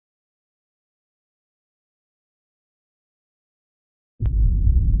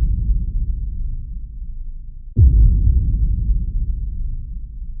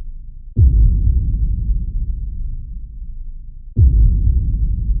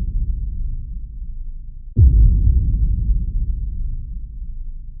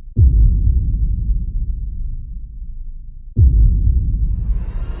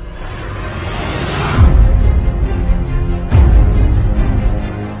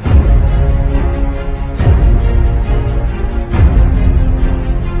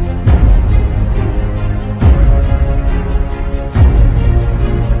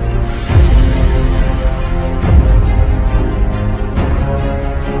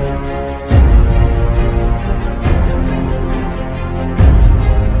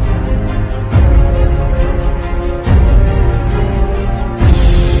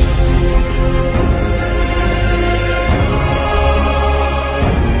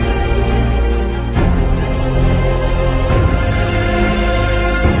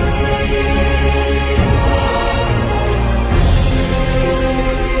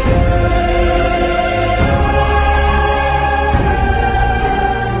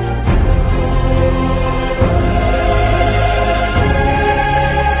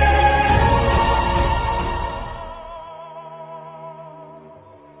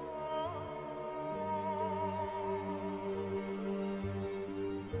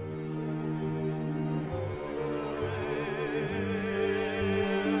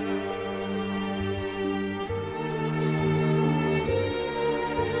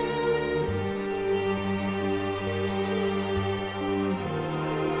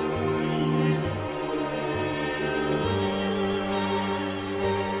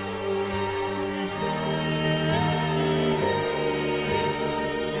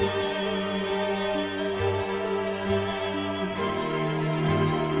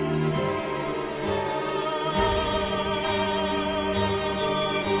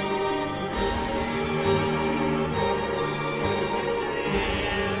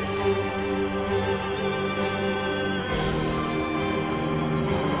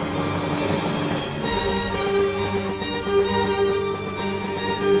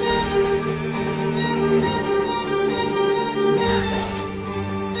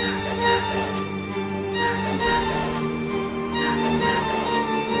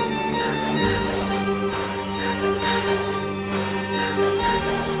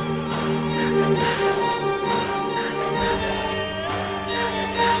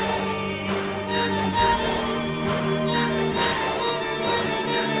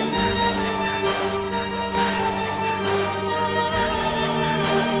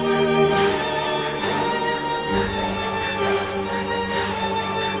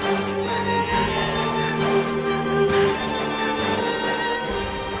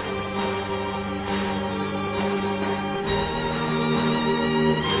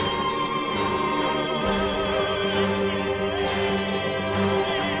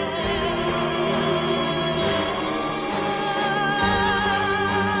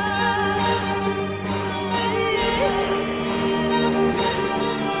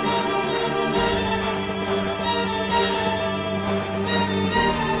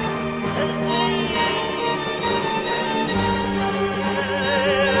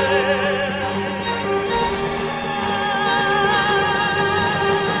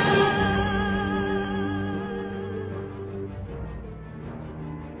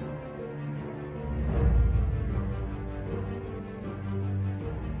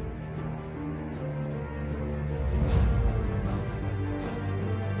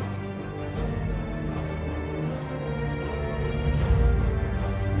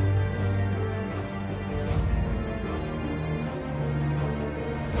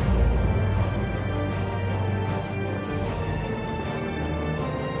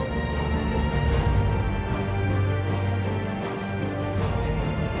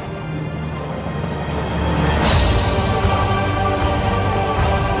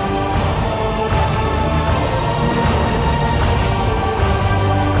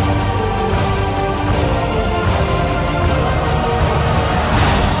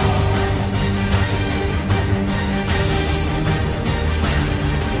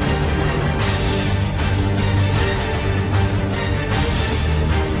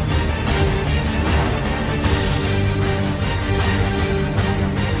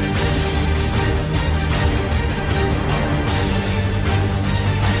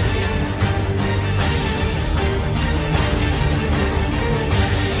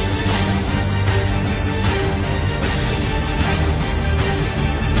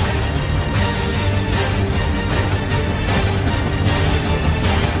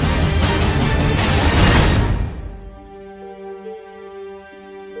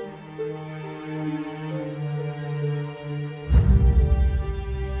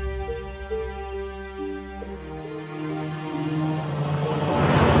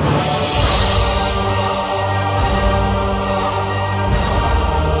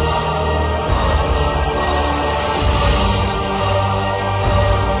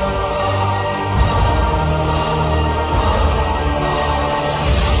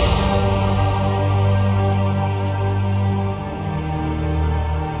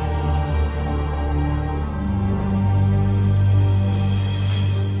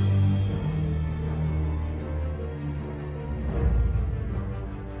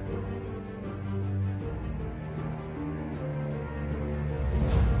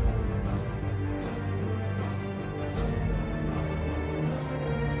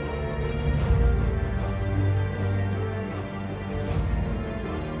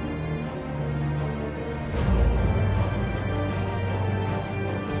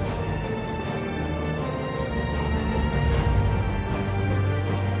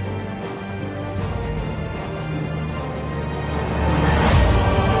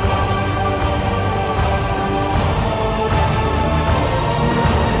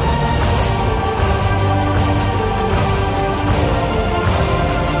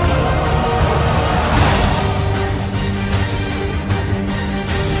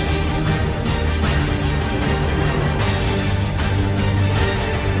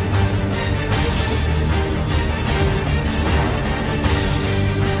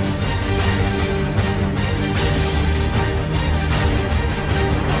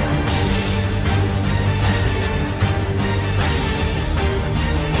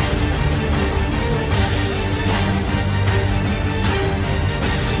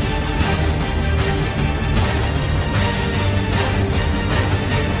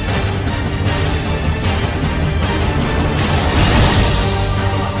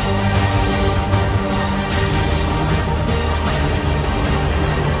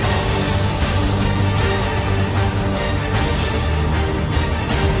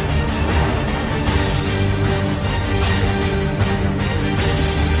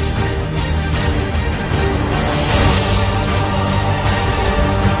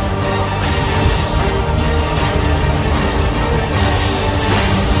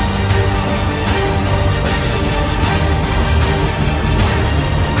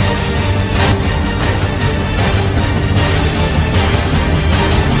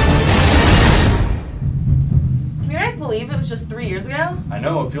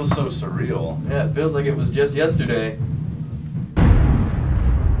know, it feels so surreal. Yeah, it feels like it was just yesterday.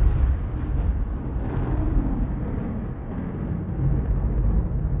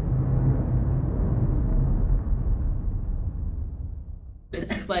 It's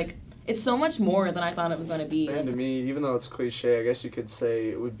just like, it's so much more than I thought it was going to be. And to me, even though it's cliche, I guess you could say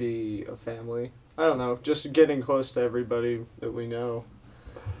it would be a family. I don't know, just getting close to everybody that we know.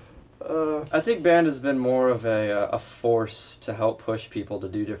 I think band has been more of a force to help push people to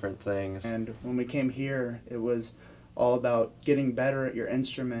do different things. And when we came here, it was all about getting better at your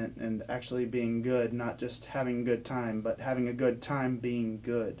instrument and actually being good, not just having a good time, but having a good time being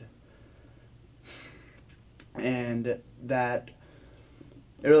good. And that,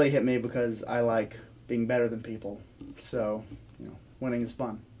 it really hit me because I like being better than people. So, you know, winning is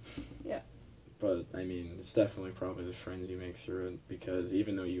fun. But, I mean, it's definitely probably the friends you make through it, because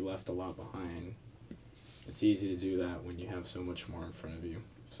even though you left a lot behind, it's easy to do that when you have so much more in front of you,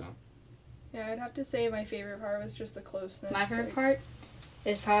 so. Yeah, I'd have to say my favorite part was just the closeness. My favorite part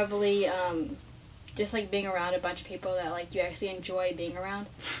is probably just like being around a bunch of people that like you actually enjoy being around.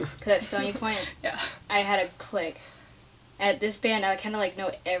 Because at Stony Point, yeah, I had a clique. At this band, I kind of like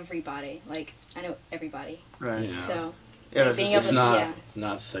know everybody. Like, I know everybody. Right. Yeah. So. Yeah, it's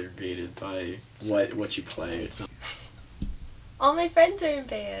not segregated by what you play. It's not. All my friends are in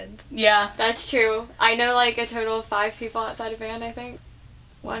band. Yeah, that's true. I know like a total of 5 people outside of band, I think.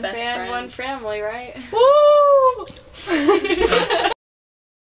 One Best band, friends. one family, right? Woo!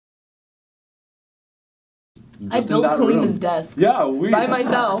 I built Kalima's desk. Yeah, by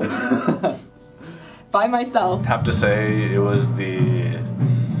myself. By myself. I have to say it was the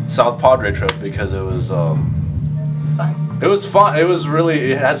South Padre trip because it was It's fun. It was fun. It was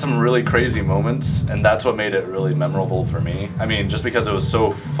really, it had some really crazy moments, and that's what made it really memorable for me. I mean, just because it was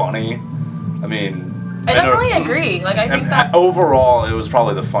so funny. I mean, I definitely agree. Like, I think that overall, it was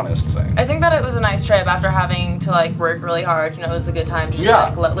probably the funnest thing. I think that it was a nice trip after having to like work really hard. You know, it was a good time to just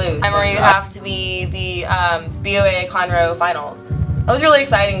like let loose. Time where you have to be the BOA Conroe finals. That was really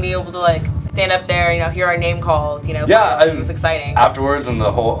exciting to be able to like stand up there, you know, hear our name called. You know, yeah, it was exciting. Afterwards, and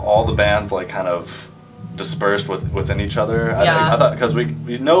all the bands like kind of dispersed within each other. I thought because we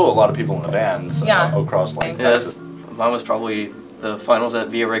know a lot of people in the bands across like Texas. Mine was probably the finals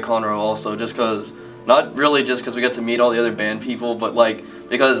at BOA Conroe also, just because. Not really just because we got to meet all the other band people, but like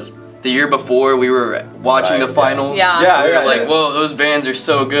because the year before we were watching the finals. We were like, whoa, those bands are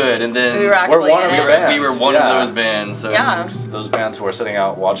so good, and then we were one of those bands. So those bands who are sitting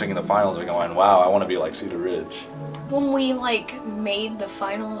out watching the finals are going, wow, I want to be like Cedar Ridge. When we like made the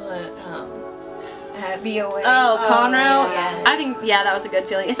finals at BOA. Oh, Conroe. Yeah. I think that was a good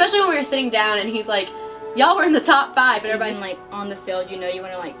feeling, especially when we were sitting down and he's like, y'all were in the top 5, and everybody's like on the field, you know, you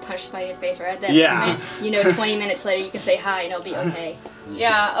want to like punch somebody in the face right at that moment. You know, 20 minutes later, you can say hi and it'll be okay.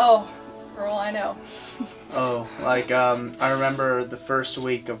 Yeah. Oh, girl, I know. Oh, like I remember the first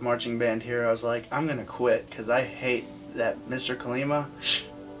week of marching band here, I was like, I'm gonna quit because I hate that Mr. Kalima.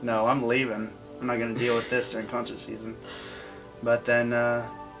 No, I'm leaving. I'm not gonna deal with this during concert season. But then,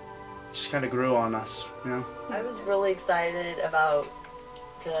 just kind of grew on us, you know. I was really excited about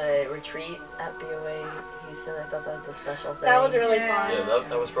the retreat at BOA Houston. I thought that was a special thing. That was really fun. Yeah,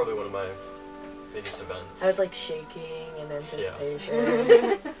 that was probably one of my biggest events. I was like shaking in anticipation.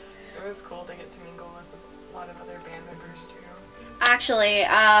 It was cool to get to mingle with a lot of other band members too. Actually,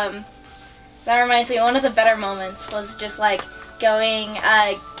 that reminds me, one of the better moments was just like going,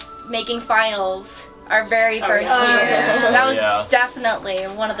 making finals our very first year. That was definitely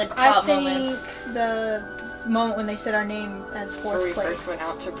one of the top moments. The moment when they said our name as 4th place. We first went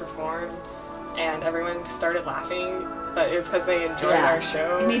out to perform and everyone started laughing, but it was because they enjoyed our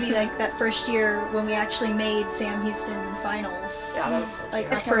show. Maybe like that first year when we actually made Sam Houston finals. Yeah, that was cool.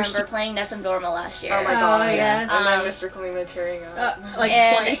 Like I can remember playing Nessum Dorma last year. Oh my god, yes. And then Mr. Kalima tearing up.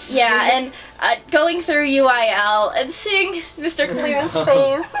 Twice. Yeah, and going through UIL and seeing Mr. Kalima's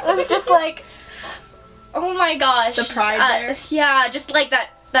face was just like, oh my gosh. The pride there. Yeah, just like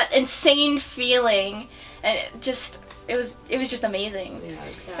that insane feeling. And it was just amazing.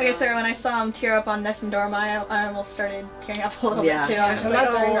 Okay, so when I saw him tear up on Nessum Dorma, I almost started tearing up a little bit too. I was just like,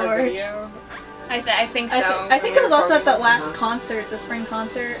 oh Lord. I think so. I think it was also at that last concert, the spring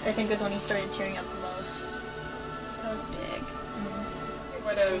concert. I think was when he started tearing up the most. That was big. We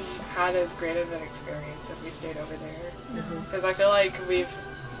would have had as great of an experience if we stayed over there. Because I feel like we've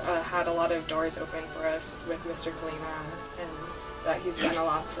had a lot of doors open for us with Mr. Kalima, and that he's done a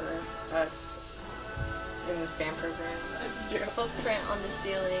lot for us in this band program. That's true. Footprint on the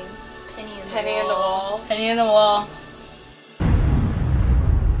ceiling, penny in the wall. Penny in the wall.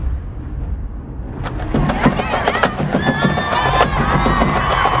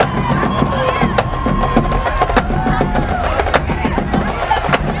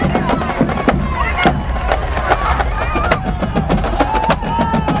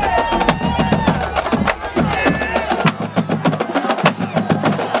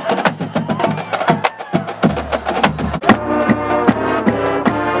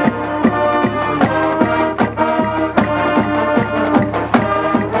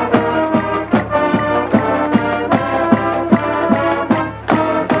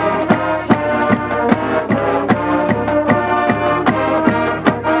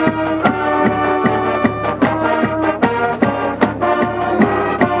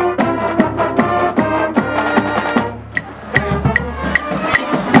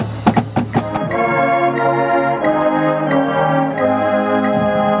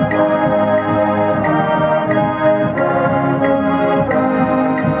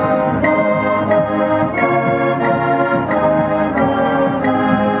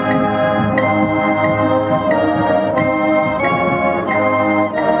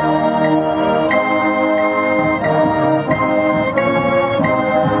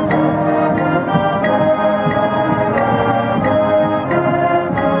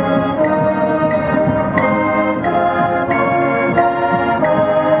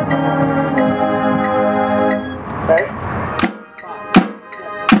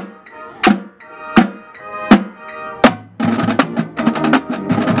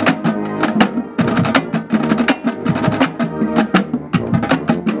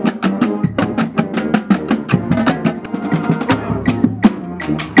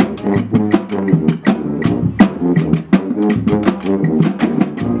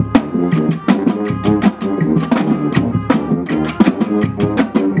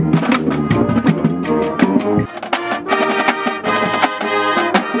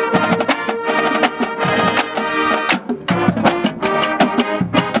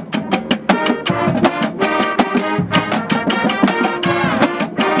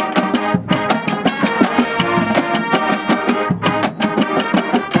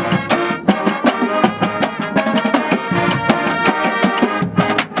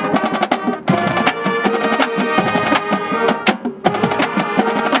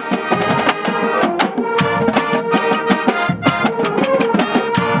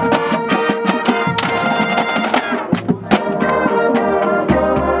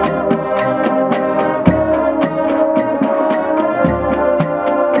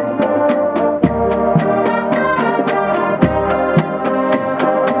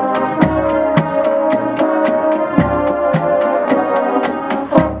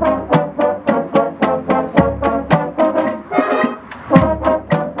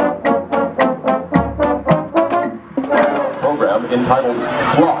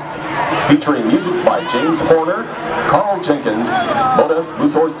 featuring music by James Horner, Carl Jenkins, Modest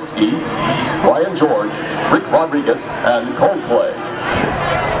Mussorgsky, Brian George, Rick Rodriguez, and Coldplay.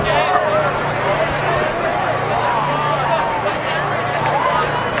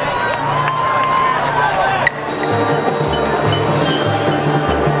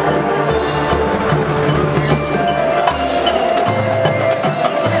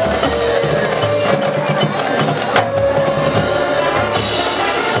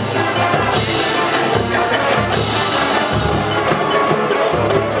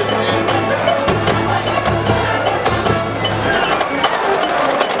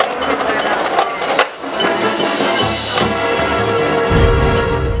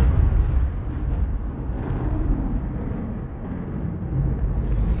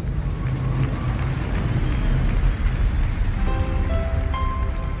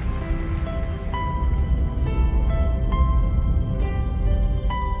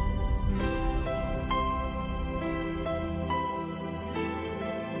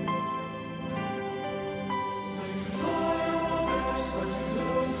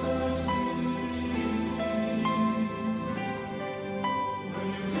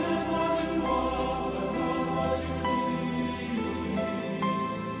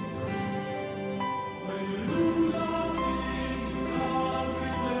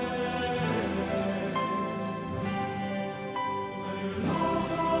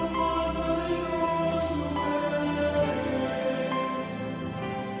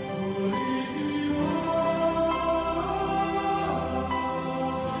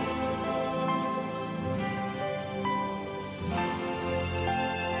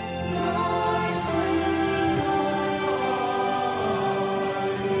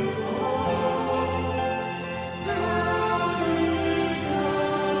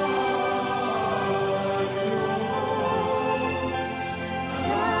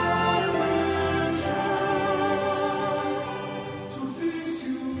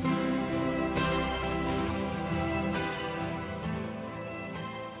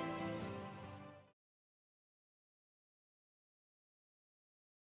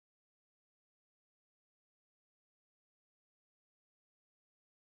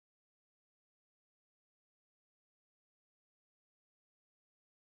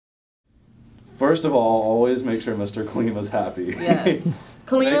 First of all, always make sure Mr. Kalima's happy. Yes.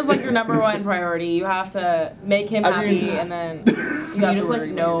 Kalima's like your #1 priority. You have to make him happy, and then you just like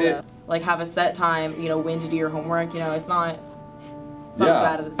know, like have a set time, you know, when to do your homework. You know, it's not as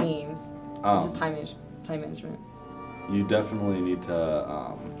bad as it seems. It's just time management. You definitely need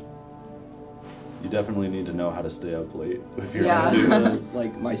to know how to stay up late if you're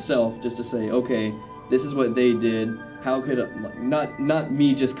like myself, just to say, okay, this is what they did. How could not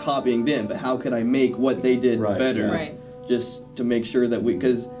me just copying them, but how could I make what they did better? Right. Just to make sure that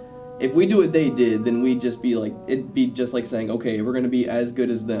because if we do what they did, then we'd just be like, it'd be just like saying, okay, we're gonna be as good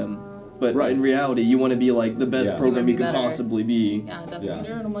as them. But in reality, you want to be like the best program you could possibly be. Yeah,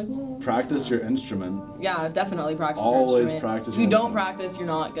 definitely. And I'm like, well, practice your instrument. Yeah, definitely practice your instrument. Always practice. If you don't practice, you're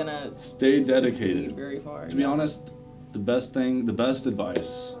not gonna stay dedicated. Very far. To be honest, the best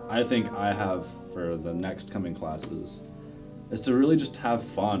advice I think I have for the next coming classes is to really just have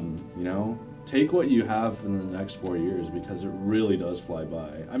fun, you know? Take what you have in the next 4 years because it really does fly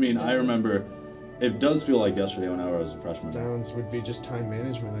by. I mean, I remember, it does feel like yesterday when I was a freshman. Sounds would be just time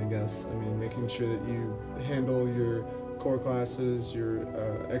management, I guess. I mean, making sure that you handle your core classes, your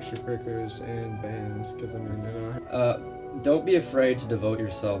extracurriculars, and band, because I mean, you know. Don't be afraid to devote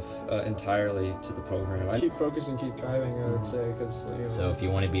yourself entirely to the program. Keep focusing, keep driving, I would say, because, you know. So if you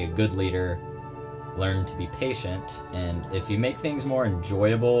want to be a good leader, learn to be patient, and if you make things more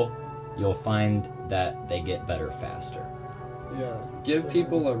enjoyable, you'll find that they get better faster. Yeah. Give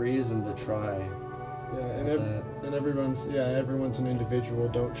people a reason to try. Yeah, and everyone's an individual.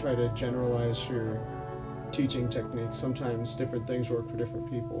 Don't try to generalize your teaching techniques. Sometimes different things work for different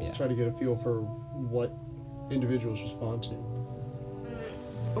people. Yeah. Try to get a feel for what individuals respond to.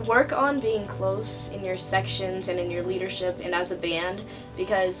 Work on being close in your sections and in your leadership and as a band,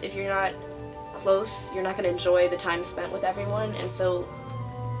 because if you're not close, you're not going to enjoy the time spent with everyone, and so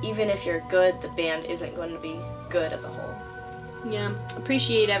even if you're good, the band isn't going to be good as a whole. Yeah,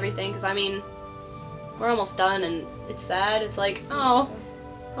 appreciate everything, because I mean, we're almost done and it's sad. It's like, oh,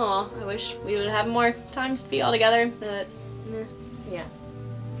 I wish we would have more times to be all together, but yeah.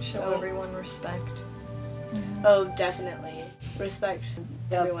 Show everyone respect. Mm-hmm. Oh, definitely. Respect.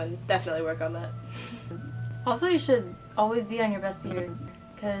 Everyone, definitely work on that. Also, you should always be on your best behavior,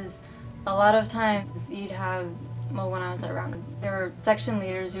 because a lot of times you'd have, well, when I was around, there were section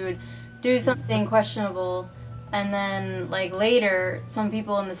leaders who would do something questionable And then like later, some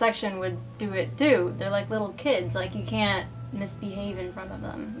people in the section would do it too. They're like little kids. Like you can't misbehave in front of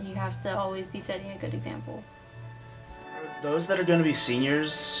them. You have to always be setting a good example. Those that are going to be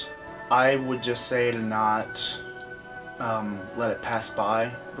seniors, I would just say to not let it pass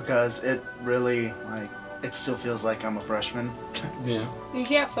by, because it really, like, it still feels like I'm a freshman. Yeah. You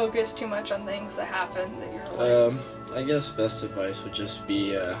can't focus too much on things that happen that you're like. I guess best advice would just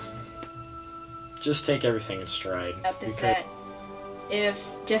be just take everything in stride. Is that if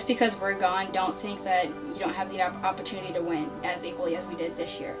just because we're gone, don't think that you don't have the opportunity to win as equally as we did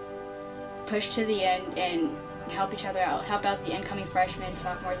this year. Push to the end and help each other out. Help out the incoming freshmen,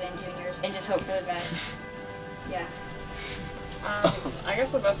 sophomores, and juniors, and just hope for the best. Yeah. I guess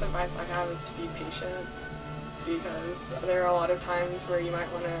the best advice I have is to be patient, because there are a lot of times where you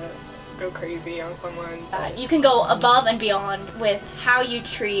might want to go crazy on someone. You can go above and beyond with how you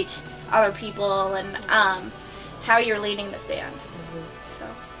treat other people and how you're leading this band. So.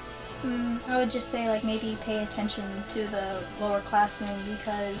 I would just say, like, maybe pay attention to the lower classmen,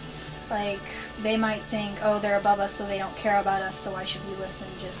 because like they might think, oh, they're above us so they don't care about us, so why should we listen?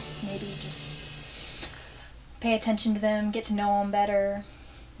 Just maybe just pay attention to them, get to know them better,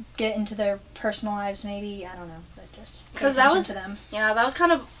 get into their personal lives maybe, I don't know, but just pay attention to them. Yeah, that was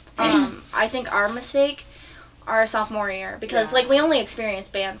kind of I think our mistake our sophomore year, because like we only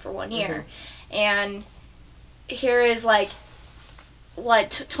experienced band for 1 year, and here is like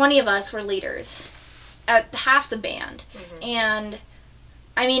what 20 of us were leaders at half the band, and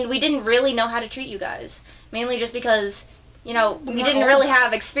I mean we didn't really know how to treat you guys, mainly just because, you know, we didn't really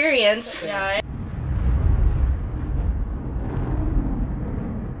have experience. Yeah.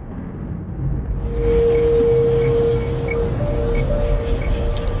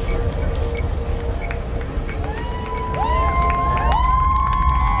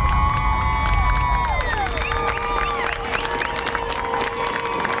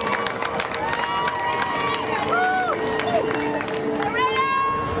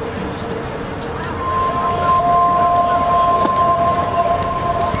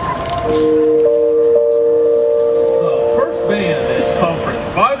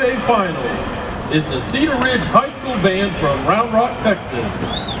 Is the Cedar Ridge High School Band from Round Rock, Texas.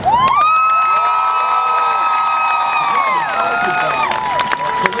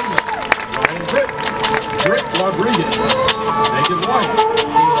 Ryan Britt, Rick Rodriguez, Megan White,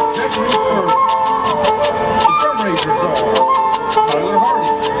 and Jeffrey Spurgeon. The drum raisers are Tyler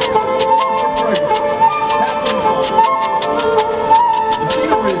Hardy, Christopher Gregory, Kathleen Thomas. The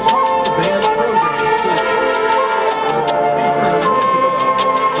Cedar Ridge High School Band program includes featuring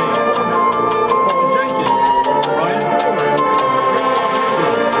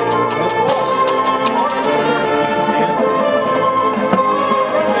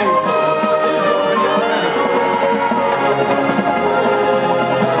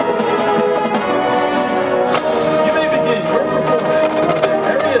you may begin your performance.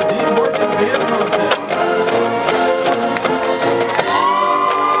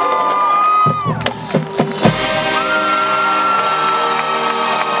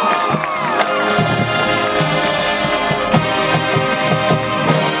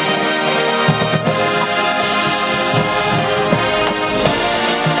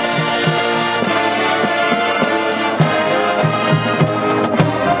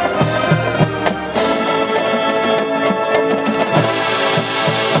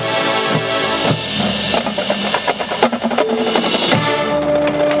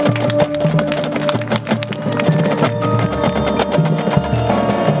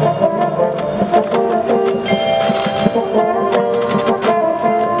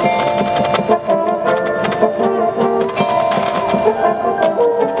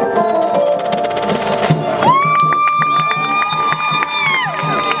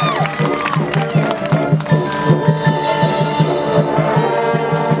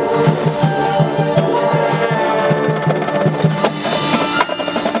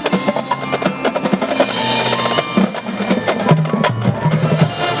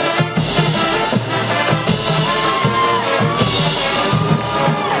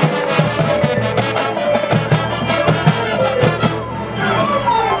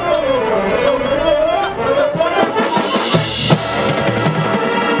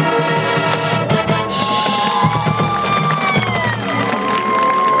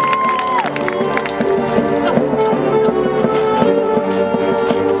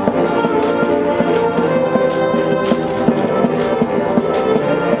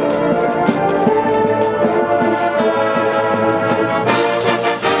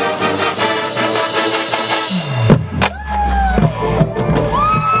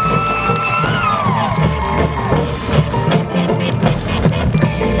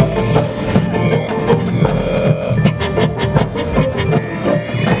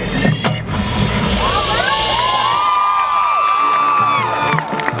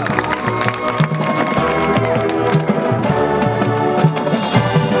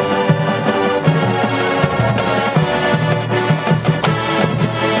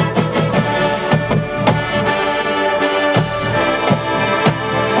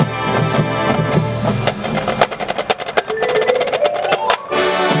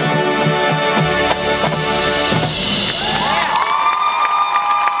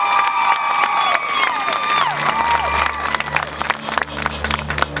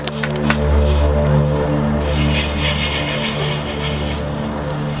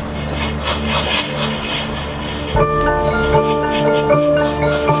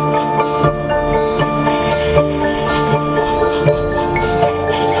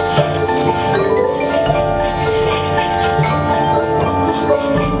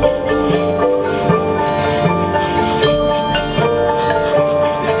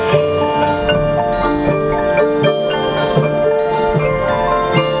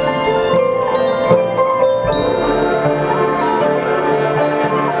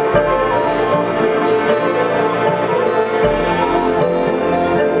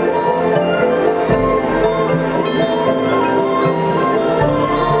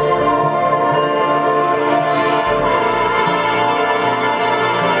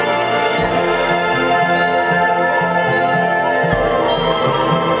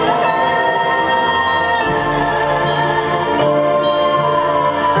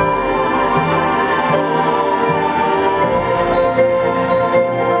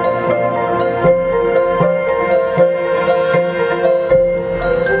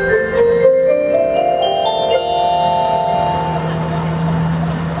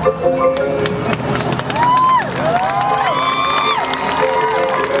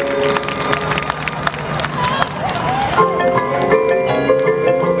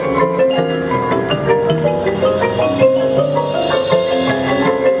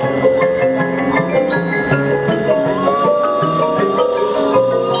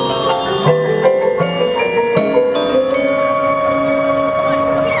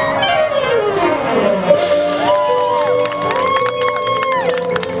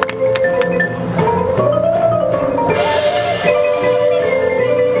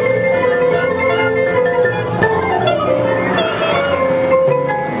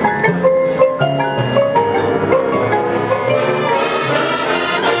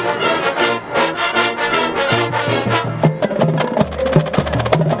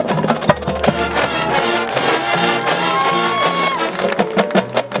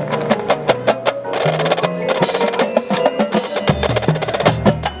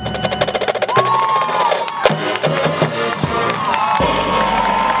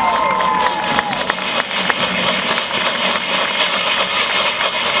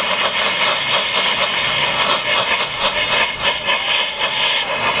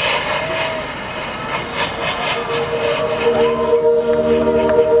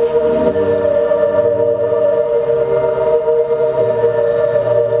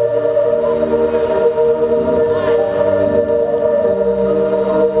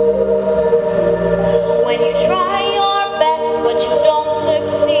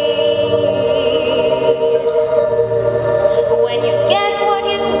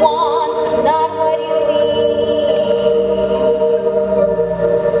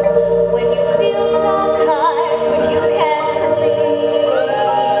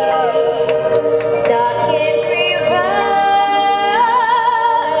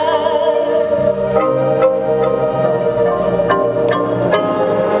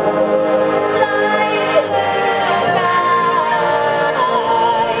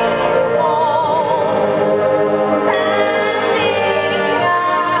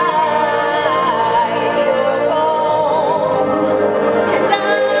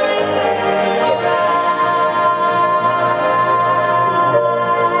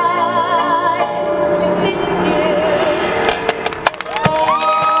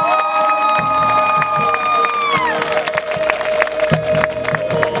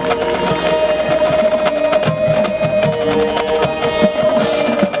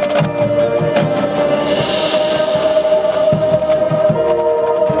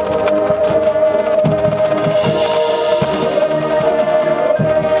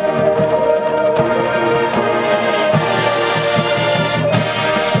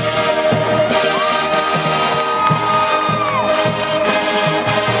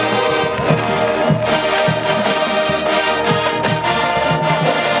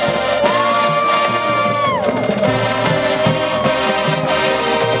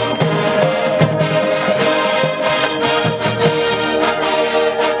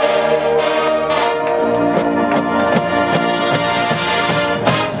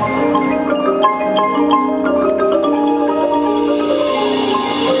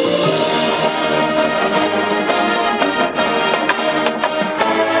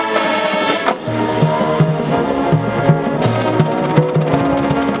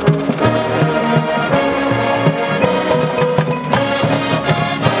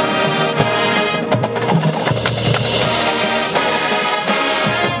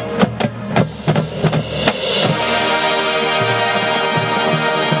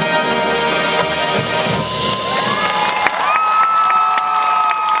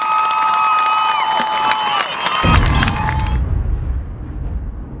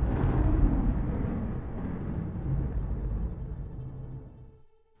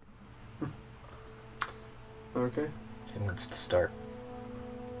 Okay. Who wants to start?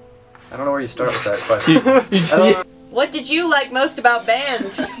 I don't know where you start with that question. What did you like most about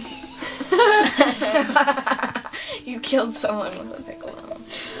band? You killed someone with a piccolo.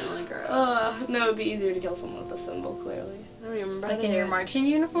 Really gross. No, it'd be easier to kill someone with a cymbal, clearly. I don't even remember. Like in your marching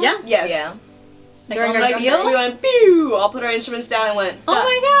uniform? Yeah. Yes. Yeah. During our drill, we went pew. All put our instruments down and went. Oh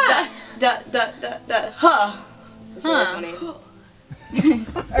my god. Huh. That's really funny.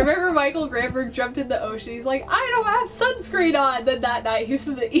 I remember Michael Gramberg jumped in the ocean. He's like, I don't have sunscreen on. Then that night he was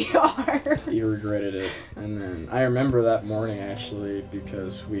in the ER. He regretted it. And then I remember that morning actually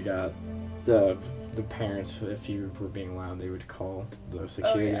because we got the parents, if you were being loud, they would call the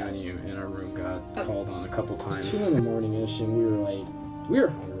security on you, and our room got called on a couple times. 2 in the morning-ish, and we were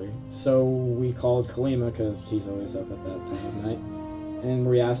hungry. So we called Kalima because he's always up at that time of night. And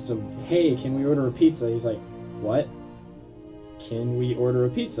we asked him, hey, can we order a pizza? He's like, what? Can we order a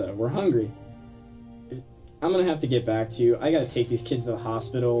pizza? We're hungry. I'm gonna have to get back to you. I gotta take these kids to the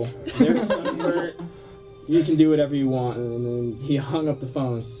hospital. They're sunburnt. You can do whatever you want. And then he hung up the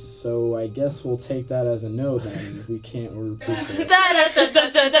phone. So I guess we'll take that as a no then if we can't order pizza.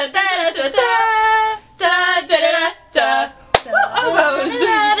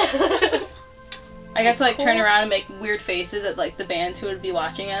 I got to like turn around and make weird faces at like the bands who would be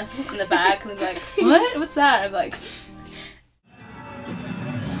watching us in the back and be like, what? What's that? I'm like,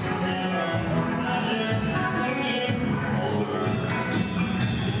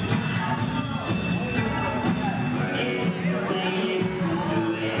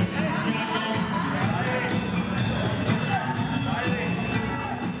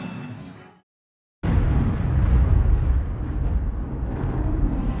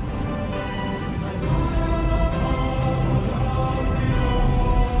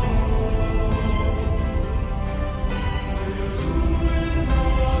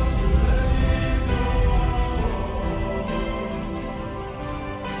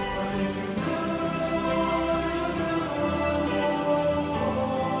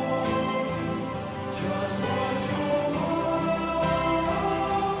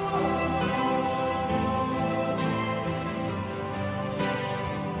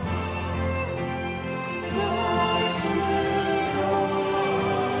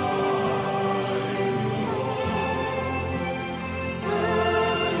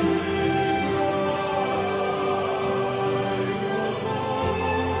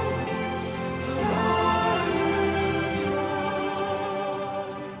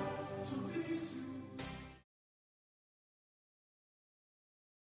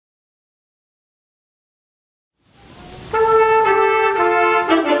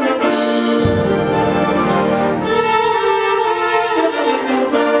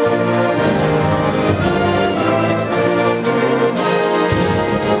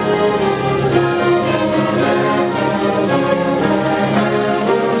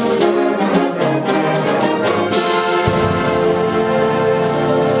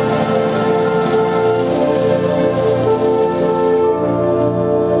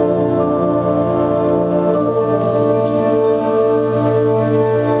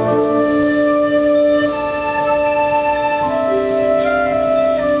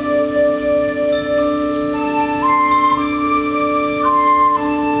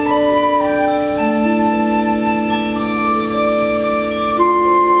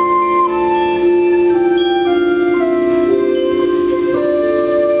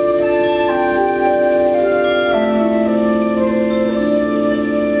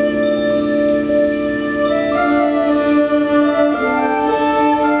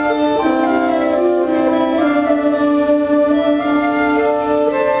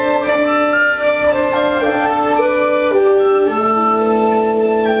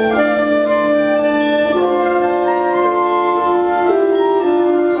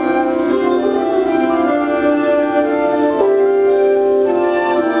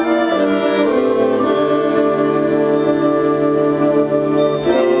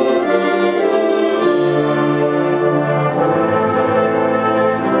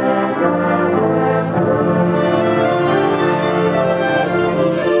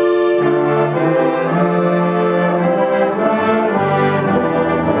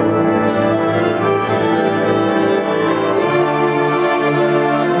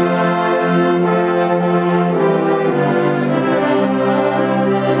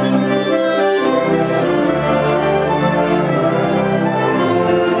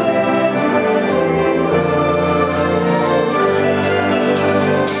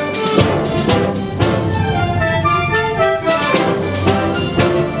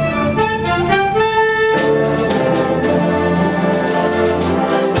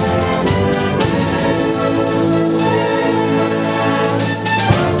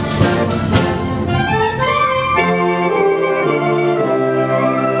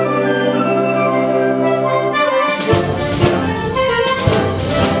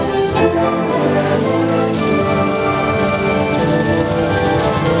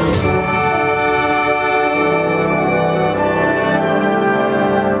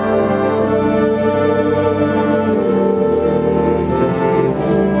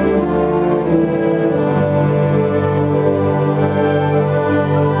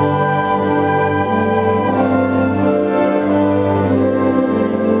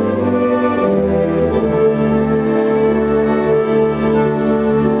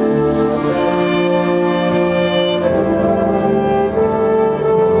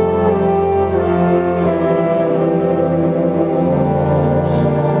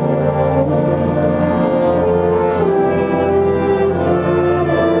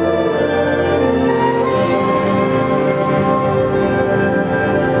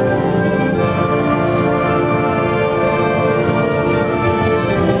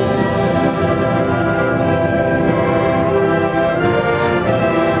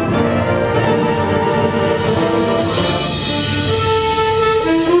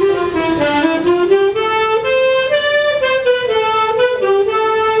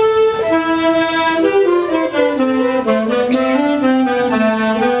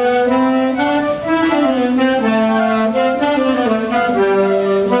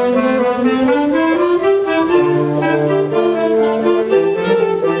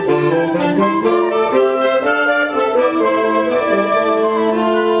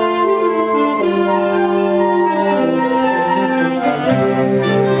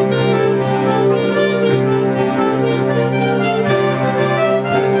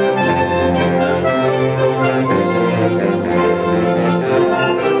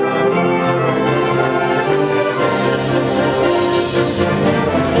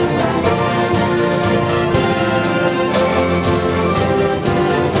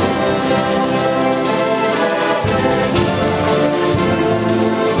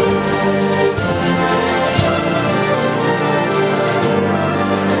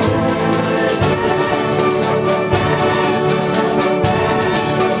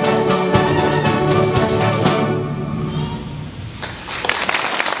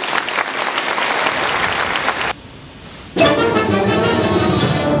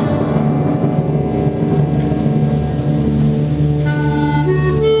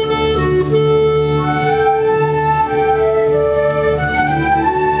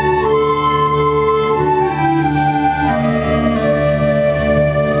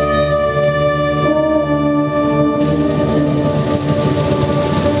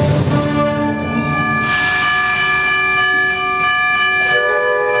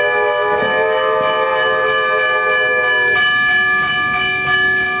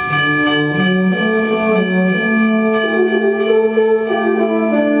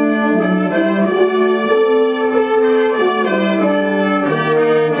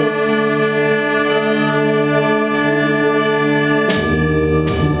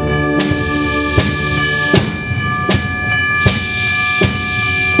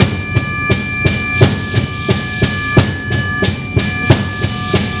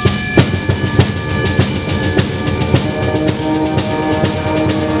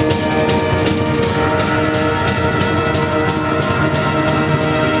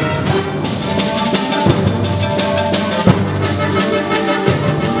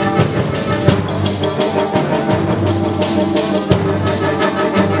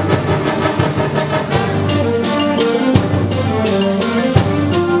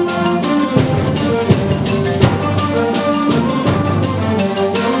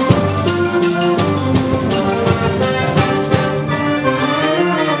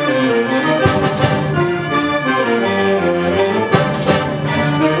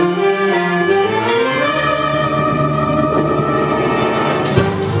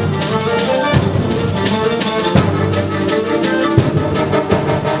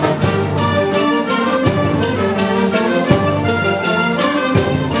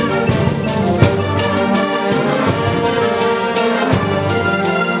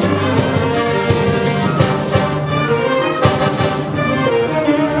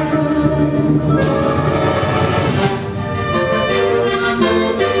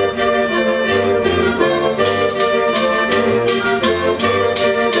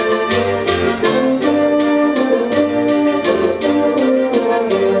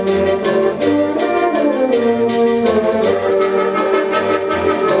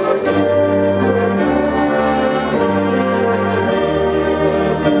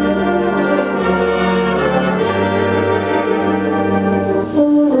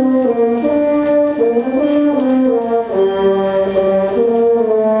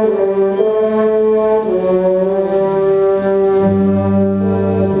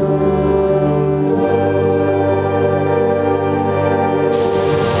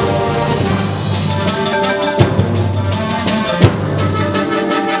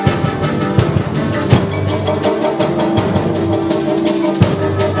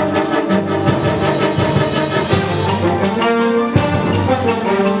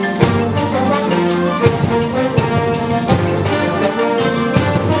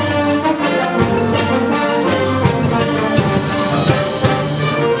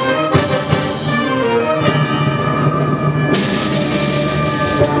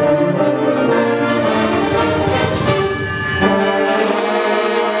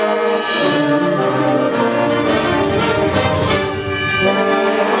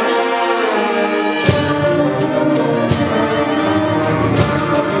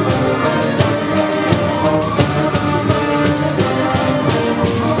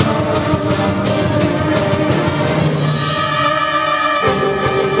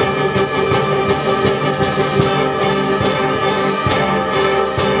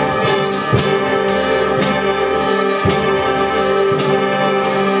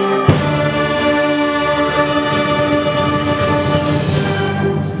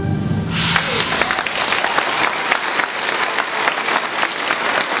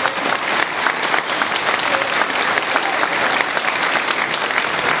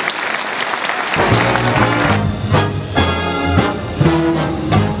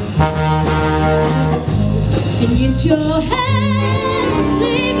 Wash your hands,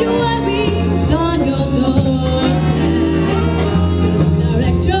 leave your worries on your doorstep. Just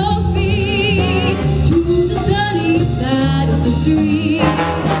direct your feet to the sunny side of the street.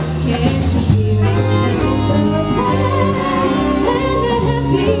 Can't you hear it?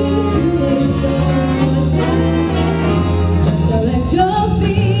 Happy to live yourself. Just direct your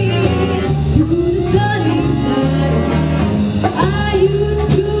feet to the sunny side of the street. I used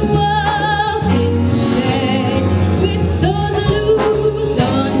to walk in the shade with those blues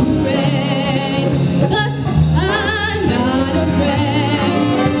on parade, but I'm not afraid.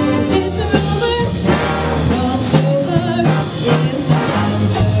 It's a rover, crossed over. If the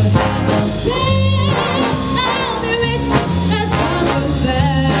weather had the same, I'll be rich as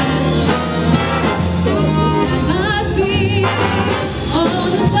Rockefeller. Just at my feet on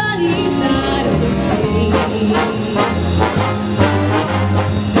the sunny side of the street.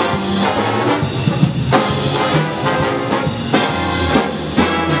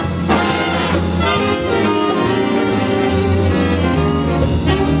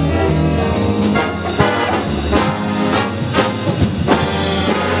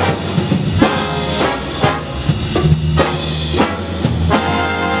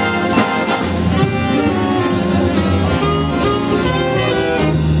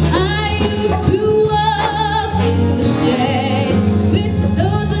 I used to walk in the shade with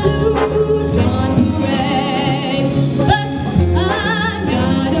those blues on parade, but I'm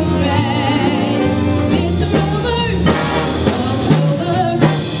not afraid. Mr. Rovers, cross over.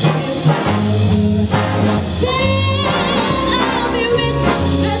 If the weather had the same, I'll be rich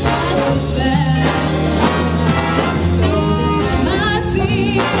as Rockefeller. Just at my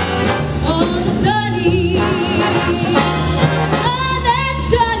feet on the sunny.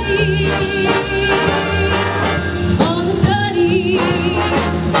 On the sunny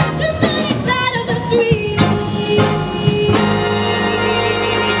side of the street.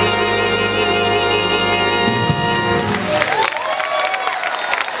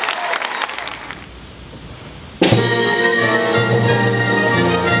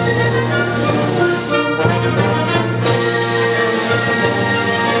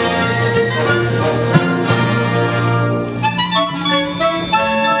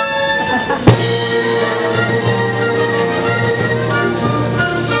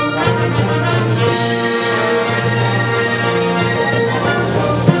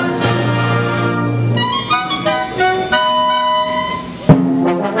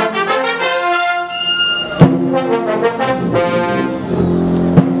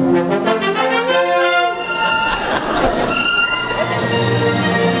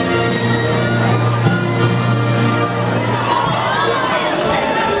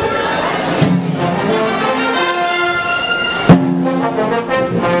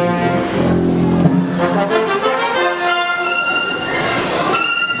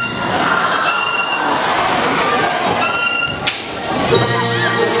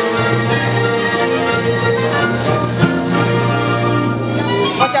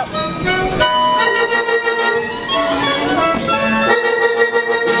 Watch out.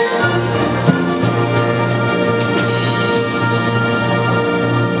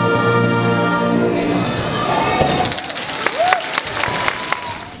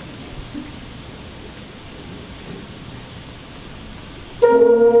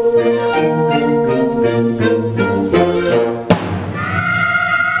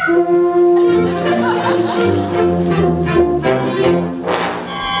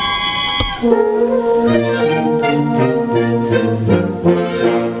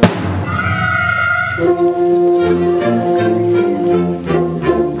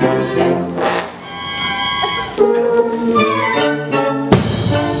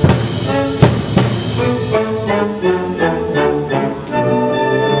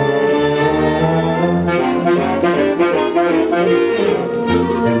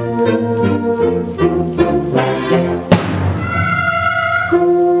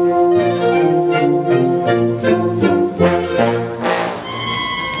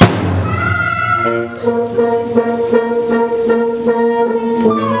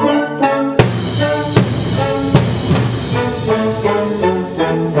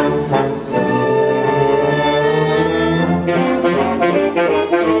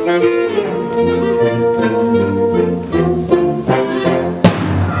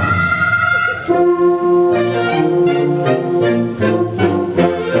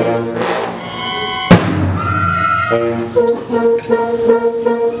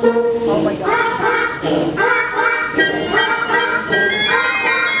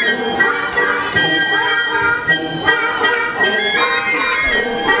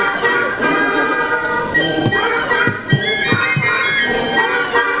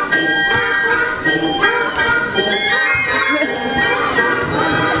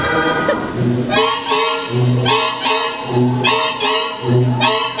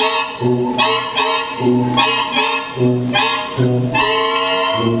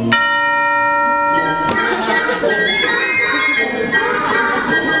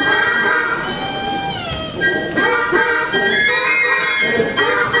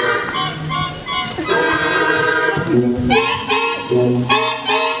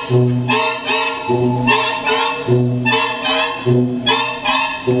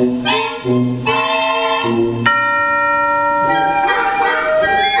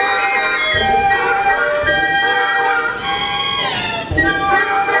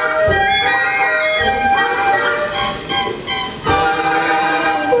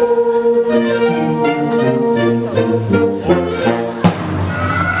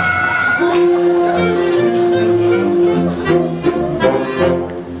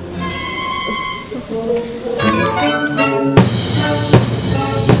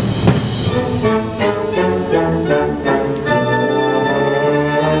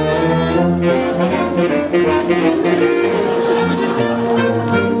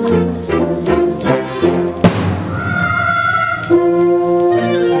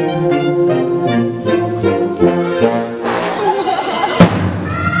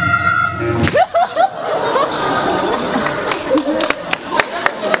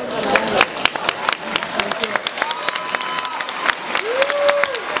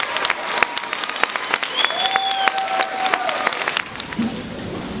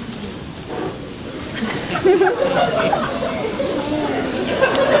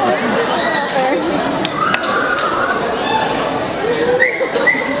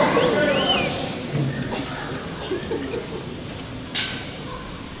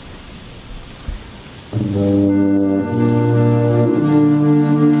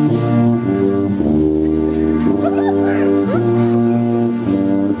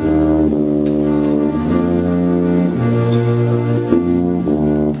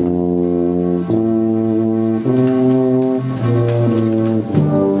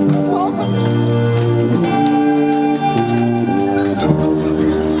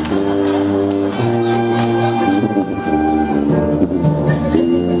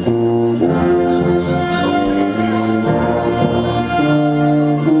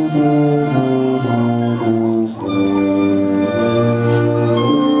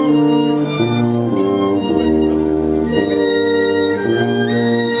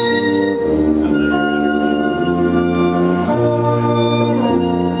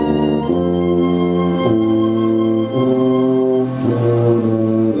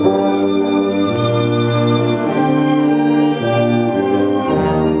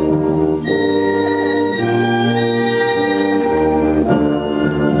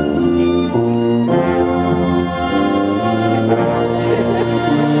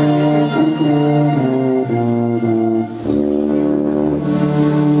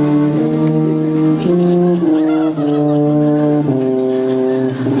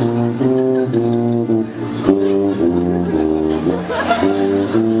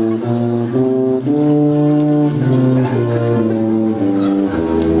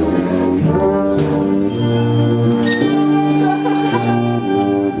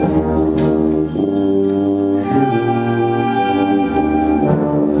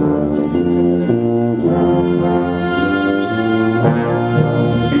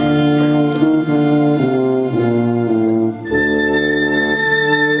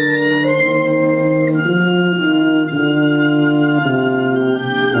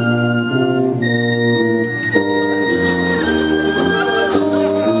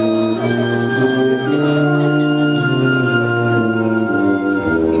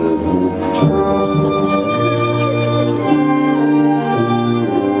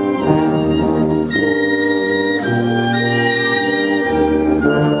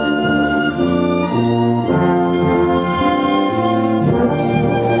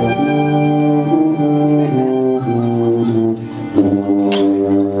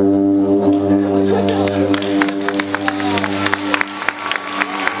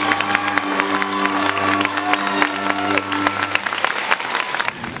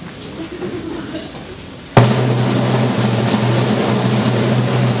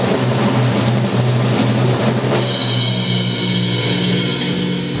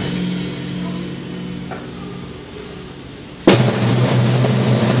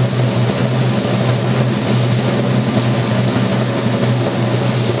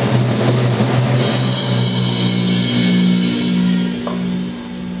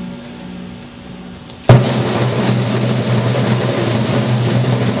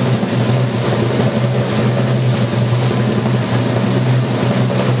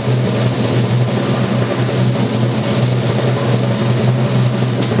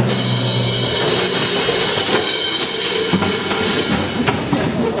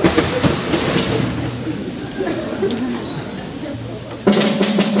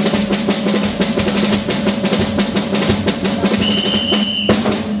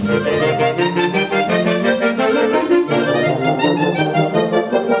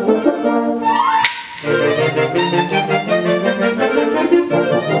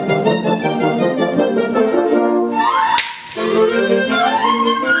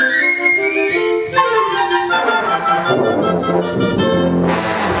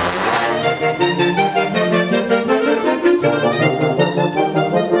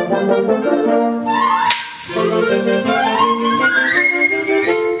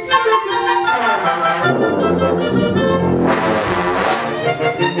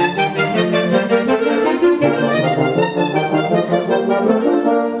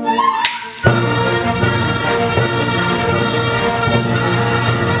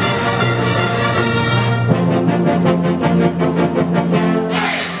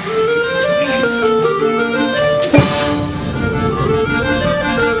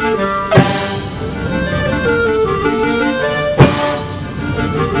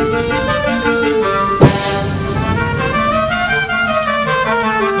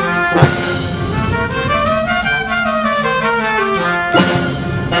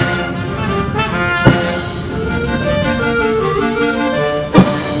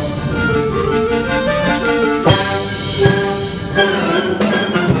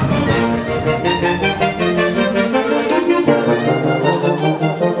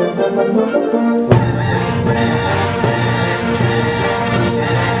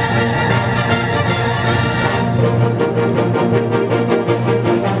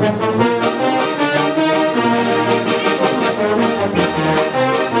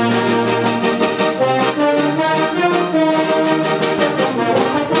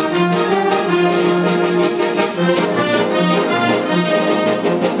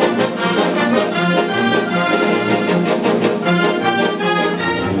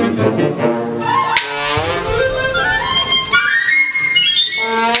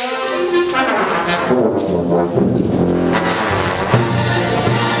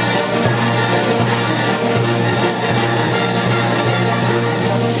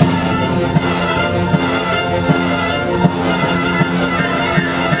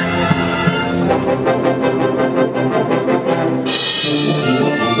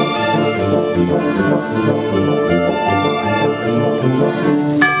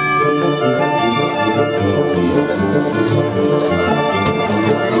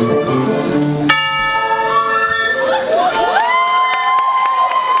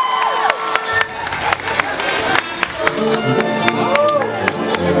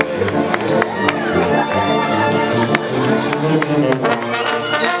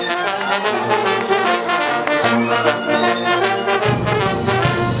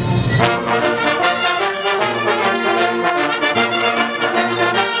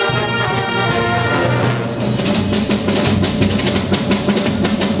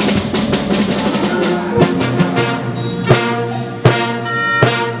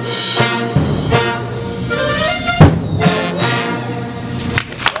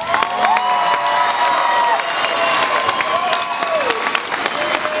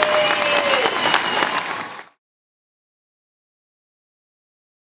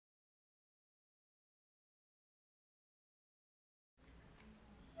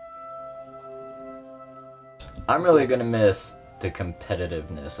 I'm really gonna miss the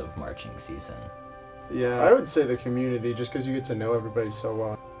competitiveness of marching season. Yeah, I would say the community, just because you get to know everybody so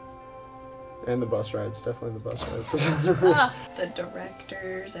well. And the bus rides, definitely the bus rides. The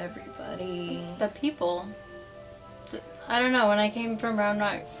directors, everybody. The people. I don't know, when I came from Brown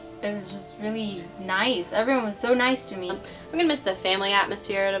Rock, it was just really nice. Everyone was so nice to me. I'm gonna miss the family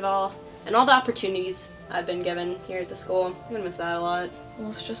atmosphere of it all, and all the opportunities I've been given here at the school. I'm gonna miss that a lot. Well,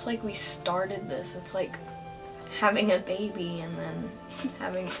 it's just like we started this. It's like having a baby and then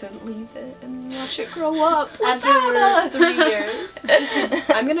having to leave it and watch it grow up after 3 years.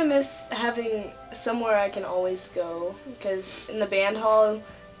 I'm gonna miss having somewhere I can always go, because in the band hall,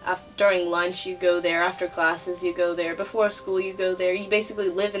 during lunch you go there, after classes you go there, before school you go there. You basically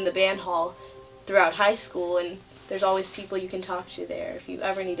live in the band hall throughout high school, and there's always people you can talk to there. If you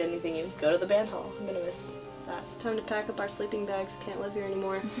ever need anything, you go to the band hall. I'm gonna miss that. It's time to pack up our sleeping bags. Can't live here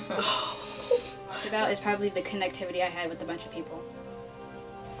anymore. About is probably the connectivity I had with a bunch of people.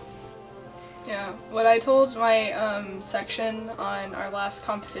 Yeah, what I told my section on our last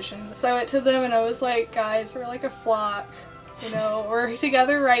competition, so I went to them and I was like, guys, we're like a flock, you know, we're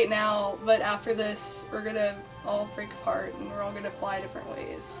together right now, but after this we're gonna all break apart and we're all gonna fly different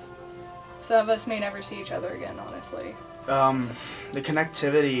ways. Some of us may never see each other again, honestly. The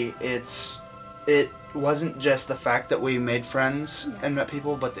connectivity, it wasn't just the fact that we made friends and met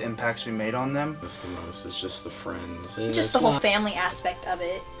people, but the impacts we made on them. That's the most, it's just the friends. Just the whole family aspect of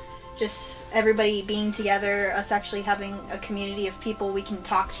it. Just everybody being together, us actually having a community of people we can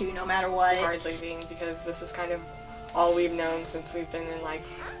talk to no matter what. Hard leaving, because this is kind of all we've known since we've been in like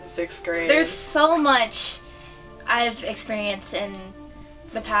 6th grade. There's so much I've experienced in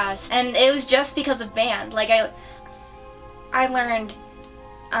the past, and it was just because of band. Like I learned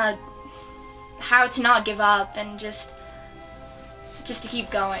how to not give up and just to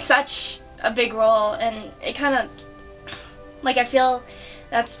keep going. Such a big role, and it kind of, like, I feel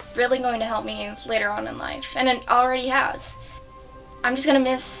that's really going to help me later on in life, and it already has. I'm just gonna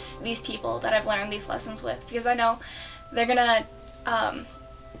miss these people that I've learned these lessons with, because I know they're gonna,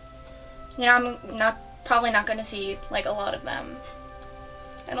 you know, I'm probably not gonna see like a lot of them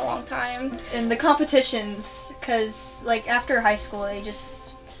in a long time. And the competitions, because like after high school,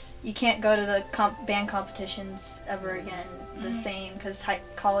 you can't go to the band competitions ever again the same, because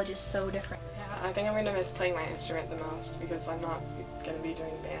college is so different. Yeah, I think I'm gonna miss playing my instrument the most, because I'm not gonna be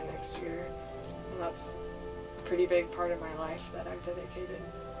doing band next year, and that's a pretty big part of my life that I've dedicated.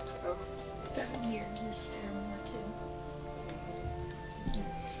 So 7 years is terrible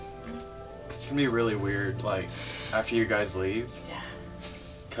too. It's gonna be really weird, like, after you guys leave. Yeah.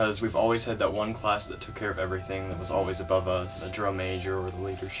 Because we've always had that one class that took care of everything, that was always above us, the drum major or the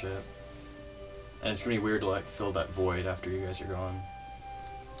leadership. And it's gonna be weird to, like, fill that void after you guys are gone.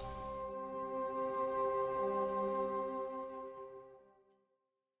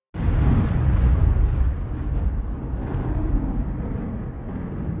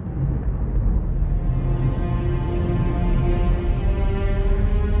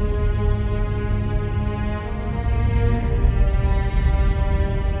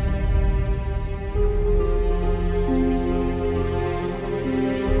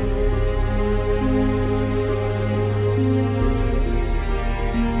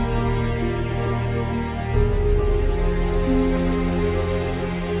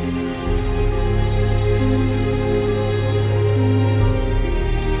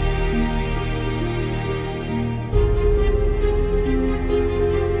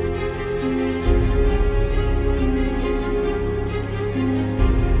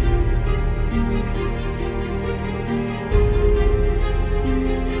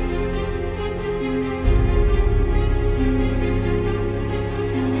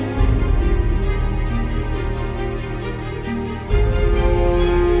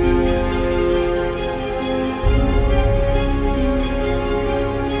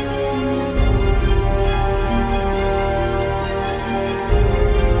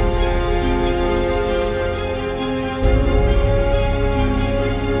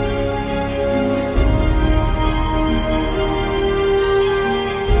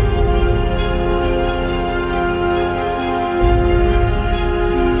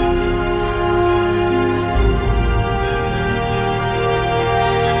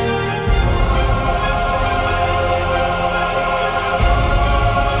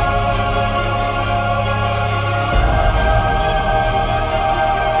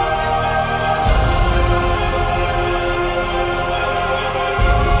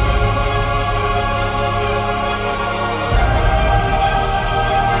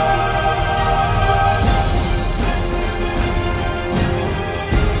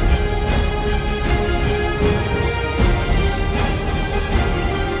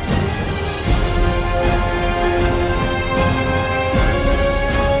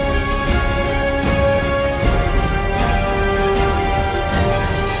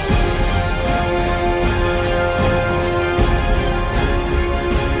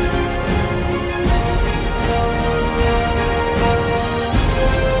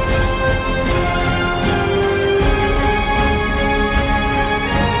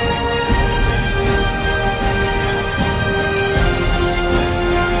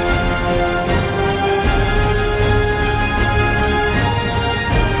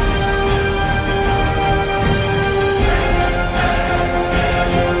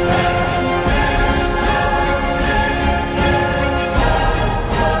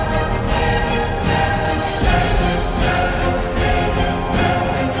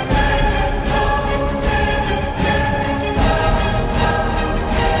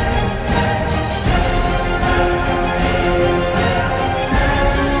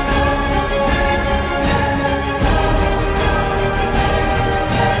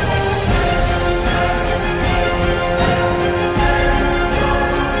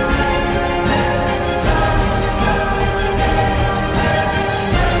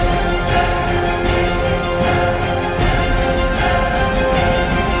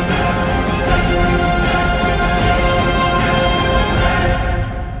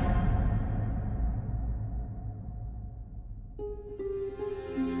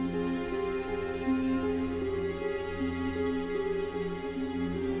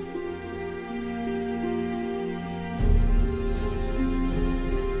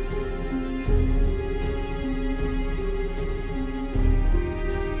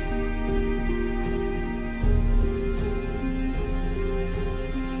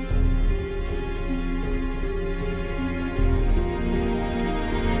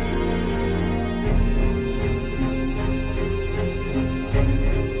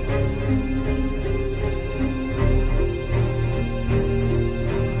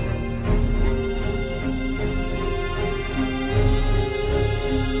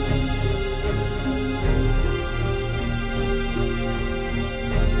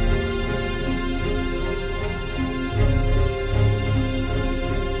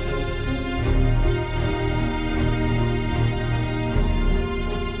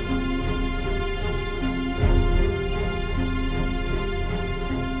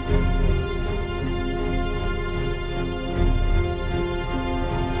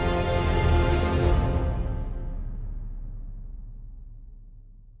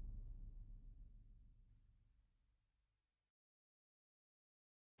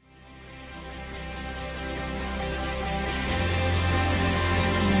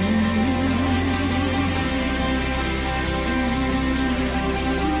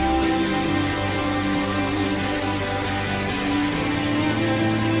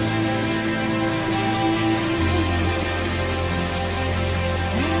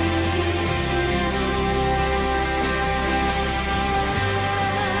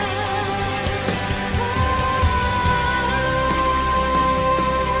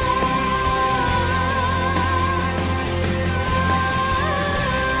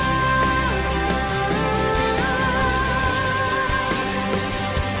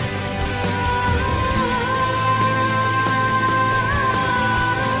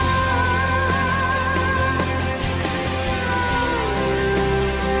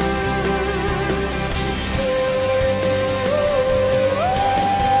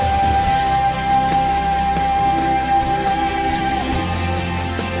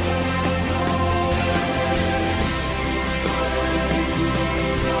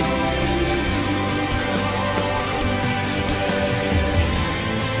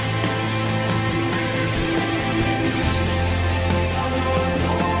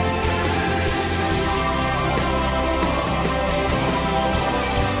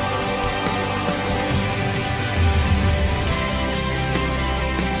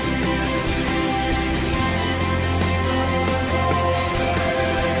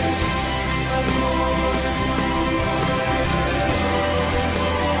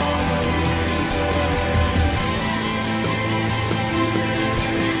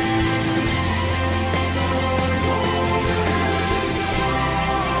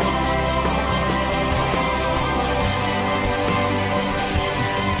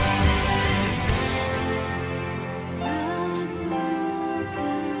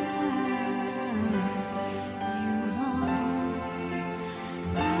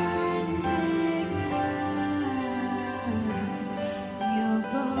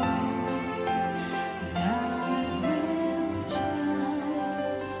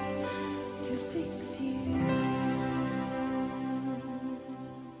 you.